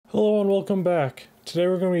Hello and welcome back. Today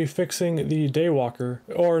we're going to be fixing the Daywalker,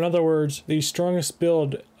 or in other words, the strongest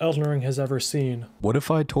build Elden Ring has ever seen. What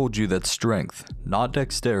if I told you that strength, not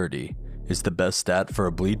dexterity, is the best stat for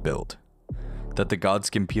a bleed build? That the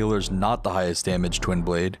Godskin Peeler is not the highest damage twin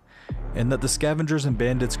blade, and that the Scavengers and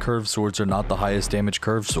Bandits curved swords are not the highest damage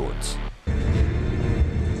curved swords?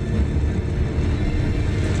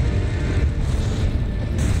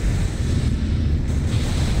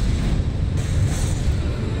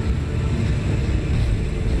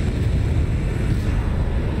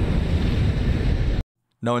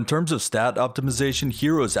 Now in terms of stat optimization,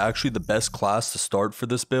 Hero is actually the best class to start for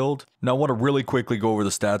this build. Now I want to really quickly go over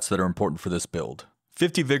the stats that are important for this build.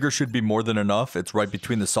 50 Vigor should be more than enough. It's right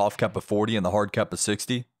between the soft cap of 40 and the hard cap of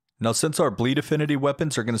 60. Now since our bleed affinity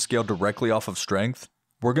weapons are going to scale directly off of strength,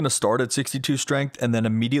 we're going to start at 62 strength and then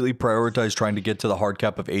immediately prioritize trying to get to the hard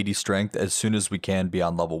cap of 80 strength as soon as we can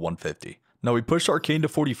beyond level 150. Now we pushed Arcane to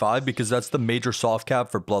 45 because that's the major soft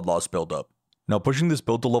cap for Blood Loss buildup. Now pushing this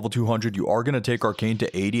build to level 200, you are going to take Arcane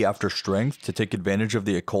to 80 after Strength to take advantage of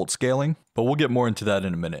the Occult scaling, but we'll get more into that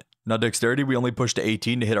in a minute. Now Dexterity we only push to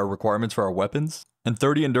 18 to hit our requirements for our weapons, and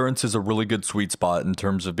 30 Endurance is a really good sweet spot in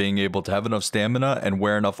terms of being able to have enough stamina and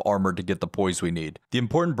wear enough armor to get the poise we need. The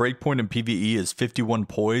important breakpoint in PvE is 51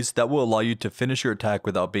 poise. That will allow you to finish your attack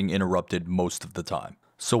without being interrupted most of the time.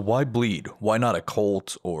 So why bleed? Why not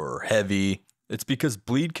Occult or heavy? It's because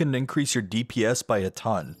bleed can increase your DPS by a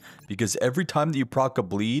ton, because every time that you proc a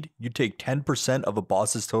bleed, you take 10% of a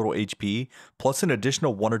boss's total HP, plus an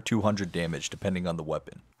additional 1 or 200 damage depending on the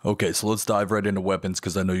weapon. Okay, so let's dive right into weapons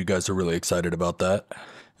because I know you guys are really excited about that.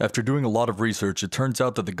 After doing a lot of research, it turns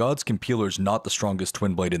out that the Godskin Peeler is not the strongest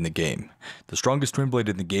twin blade in the game. The strongest twin blade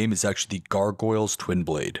in the game is actually the Gargoyle's twin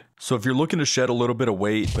blade. So if you're looking to shed a little bit of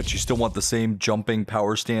weight, but you still want the same jumping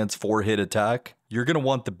power stance 4-hit attack, you're going to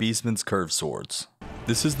want the Beastman's curved swords.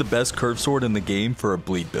 This is the best curved sword in the game for a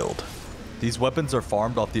bleed build. These weapons are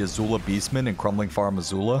farmed off the Azula Beastman and Crumbling Farm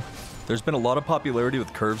Azula. There's been a lot of popularity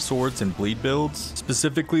with curved swords and bleed builds,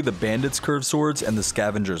 specifically the Bandits curved swords and the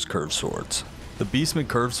Scavengers curved swords. The Beastman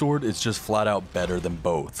curved sword is just flat out better than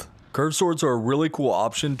both. Curved swords are a really cool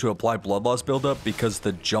option to apply blood loss buildup because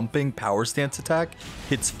the jumping power stance attack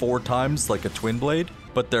hits 4 times like a twin blade,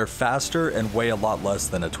 but they're faster and weigh a lot less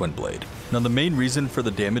than a twin blade. Now the main reason for the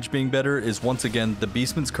damage being better is once again the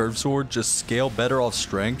Beastman's curved sword just scale better off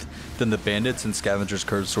strength than the Bandits and Scavengers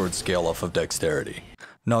curved sword scale off of dexterity.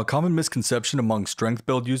 Now a common misconception among strength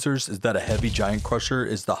build users is that a heavy giant crusher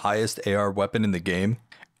is the highest AR weapon in the game,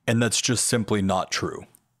 and that's just simply not true.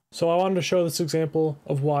 So I wanted to show this example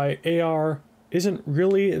of why AR isn't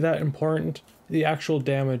really that important. The actual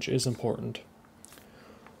damage is important.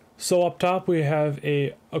 So up top we have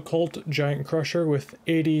a Occult Giant Crusher with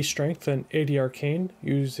 80 Strength and 80 Arcane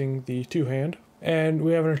using the two-hand. And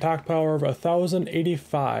we have an attack power of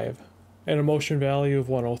 1085 and a motion value of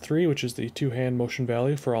 103, which is the two-hand motion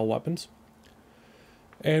value for all weapons.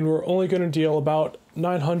 And we're only going to deal about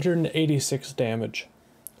 986 damage.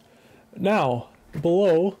 Now,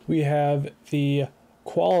 below we have the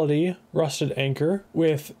Quality Rusted Anchor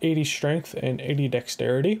with 80 Strength and 80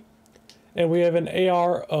 Dexterity. And we have an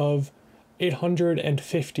AR of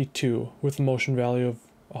 852 with a motion value of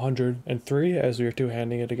 103 as we are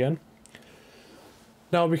two-handing it again.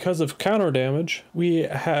 Now because of counter damage, we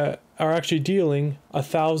are actually dealing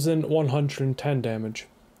 1110 damage.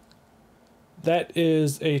 That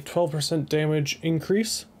is a 12% damage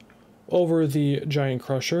increase over the Giant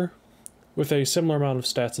Crusher, with a similar amount of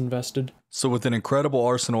stats invested. So with an incredible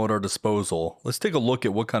arsenal at our disposal, let's take a look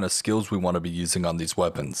at what kind of skills we want to be using on these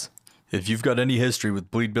weapons. If you've got any history with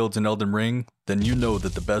bleed builds in Elden Ring, then you know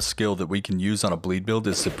that the best skill that we can use on a bleed build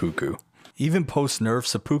is Seppuku. Even post-nerf,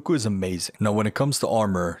 Seppuku is amazing. Now when it comes to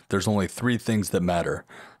armor, there's only 3 things that matter: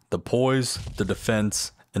 the poise, the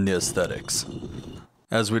defense, and the aesthetics.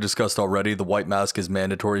 As we discussed already, the white mask is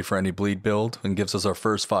mandatory for any bleed build and gives us our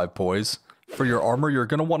first 5 poise. For your armor, you're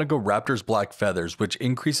going to want to go Raptor's Black Feathers, which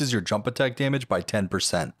increases your jump attack damage by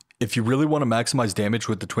 10%. If you really want to maximize damage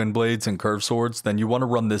with the twin blades and curved swords, then you want to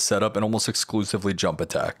run this setup and almost exclusively jump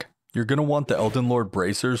attack. You're going to want the Elden Lord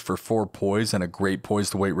Bracers for 4 poise and a great poise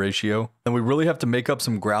to weight ratio. And we really have to make up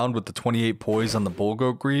some ground with the 28 poise on the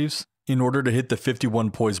Bullgoat Greaves in order to hit the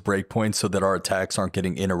 51 poise breakpoint so that our attacks aren't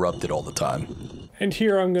getting interrupted all the time. And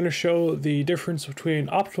here I'm going to show the difference between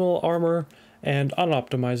optimal armor and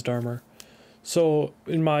unoptimized armor. So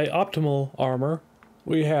in my optimal armor,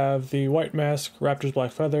 we have the White Mask, Raptor's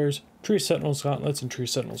Black Feathers, Tree Sentinel's Gauntlets, and Tree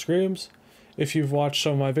Sentinel's Screams. If you've watched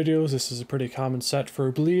some of my videos, this is a pretty common set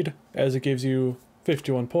for bleed, as it gives you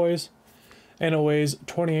 51 poise, and it weighs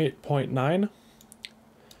 28.9.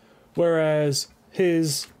 Whereas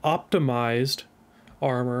his optimized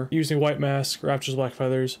armor using White Mask, Rapture's Black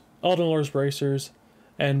Feathers, Elden Lord's Bracers,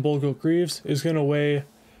 and Bulgul Greaves is going to weigh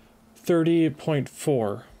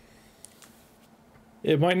 30.4.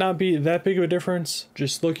 It might not be that big of a difference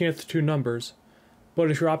just looking at the two numbers, but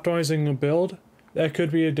if you're optimizing a build, that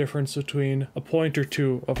could be a difference between a point or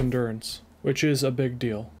two of endurance, which is a big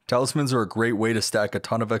deal. Talismans are a great way to stack a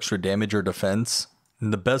ton of extra damage or defense,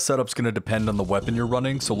 and the best setup's going to depend on the weapon you're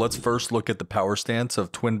running, so let's first look at the power stance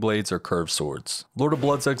of twin blades or curved swords. Lord of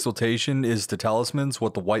Blood's Exaltation is to talismans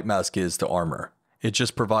what the White Mask is to armor. It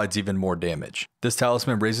just provides even more damage. This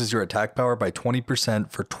talisman raises your attack power by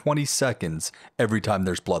 20% for 20 seconds every time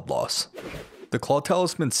there's blood loss. The Claw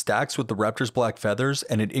Talisman stacks with the Raptor's Black Feathers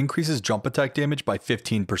and it increases jump attack damage by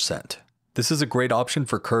 15%. This is a great option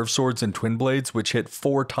for curved swords and twin blades which hit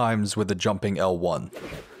 4 times with a jumping L1.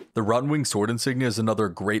 The Rotten Wing Sword Insignia is another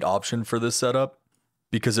great option for this setup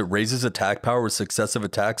because it raises attack power with successive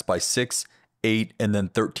attacks by 6, 8, and then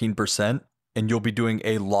 13%. And you'll be doing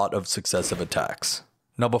a lot of successive attacks.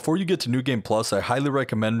 Now before you get to New Game Plus, I highly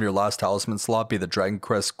recommend your last talisman slot be the Dragon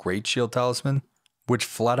Crest Great Shield Talisman, which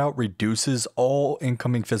flat out reduces all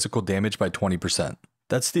incoming physical damage by 20%.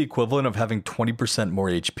 That's the equivalent of having 20% more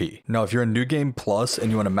HP. Now if you're in New Game Plus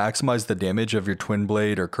and you want to maximize the damage of your Twin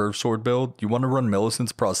Blade or Curved Sword build, you want to run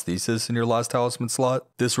Millicent's Prosthesis in your last talisman slot.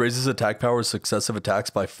 This raises attack power with successive attacks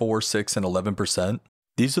by 4, 6, and 11%.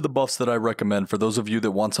 These are the buffs that I recommend for those of you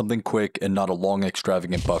that want something quick and not a long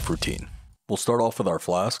extravagant buff routine. We'll start off with our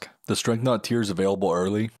flask. The Strength Knot tier is available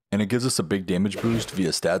early, and it gives us a big damage boost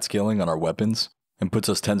via stat scaling on our weapons, and puts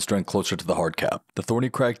us 10 strength closer to the hard cap. The Thorny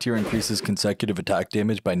Crack tier increases consecutive attack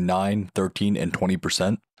damage by 9, 13, and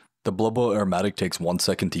 20%. The Blood Bowl Aromatic takes 1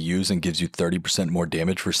 second to use and gives you 30% more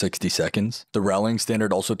damage for 60 seconds. The Rallying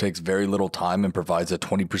Standard also takes very little time and provides a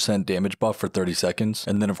 20% damage buff for 30 seconds.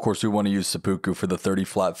 And then of course we want to use Seppuku for the 30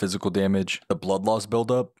 flat physical damage, the Blood Loss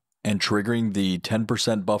buildup, and triggering the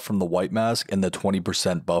 10% buff from the White Mask and the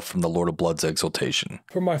 20% buff from the Lord of Blood's Exaltation.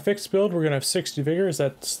 For my fixed build, we're going to have 60 Vigors.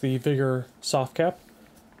 That's the Vigor soft cap.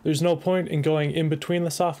 There's no point in going in between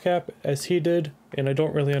the soft cap as he did, and I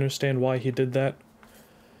don't really understand why he did that.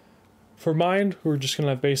 For Mind, we're just going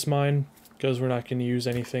to have base Mind, because we're not going to use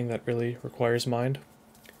anything that really requires Mind.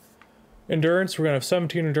 Endurance, we're going to have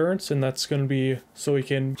 17 Endurance, and that's going to be so we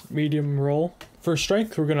can medium roll. For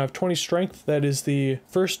Strength, we're going to have 20 Strength, that is the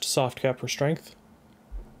first soft cap for Strength.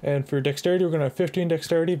 And for Dexterity, we're going to have 15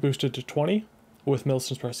 Dexterity boosted to 20 with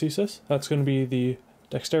Millicent's Prosthesis. That's going to be the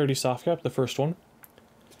Dexterity soft cap, the first one.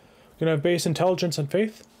 We're going to have Base Intelligence and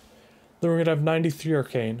Faith. Then we're going to have 93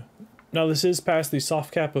 Arcane. Now this is past the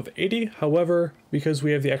soft cap of 80, however, because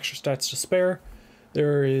we have the extra stats to spare,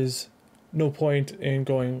 there is no point in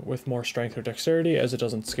going with more strength or dexterity as it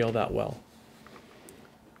doesn't scale that well.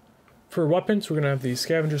 For weapons, we're going to have the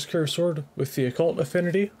Scavenger's Curved Sword with the Occult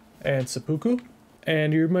Affinity and Seppuku.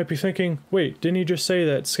 And you might be thinking, wait, didn't he just say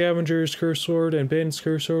that Scavenger's Curved Sword and Bandit's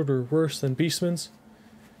Curved Sword were worse than Beastman's?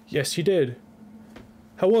 Yes, he did.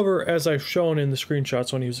 However, as I've shown in the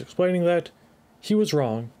screenshots when he was explaining that, he was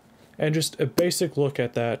wrong. And just a basic look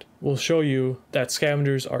at that will show you that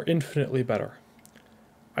Scavengers are infinitely better.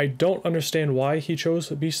 I don't understand why he chose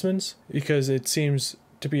Beastman's, because it seems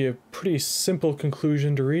to be a pretty simple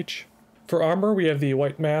conclusion to reach. For armor, we have the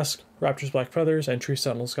White Mask, Raptor's Black Feathers, and Tree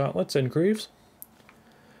Sentinel's Gauntlets and Greaves.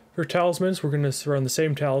 For talismans, we're going to run the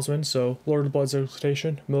same talisman, so Lord of Blood's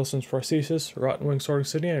Exaltation, Millicent's Prosthesis, Rotten Wing Sword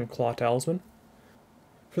Insignia, and Claw Talisman.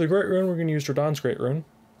 For the Great Rune, we're going to use Jordan's Great Rune.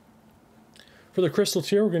 For the Crystal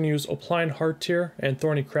tier, we're going to use Opline Heart tier and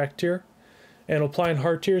Thorny Crack tier. And Opline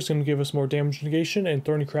Heart tier is going to give us more damage negation, and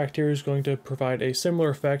Thorny Crack tier is going to provide a similar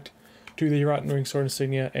effect to the Rotten Wing Sword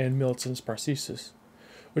Insignia and Millicent's Prosthesis,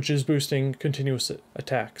 which is boosting continuous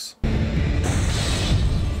attacks.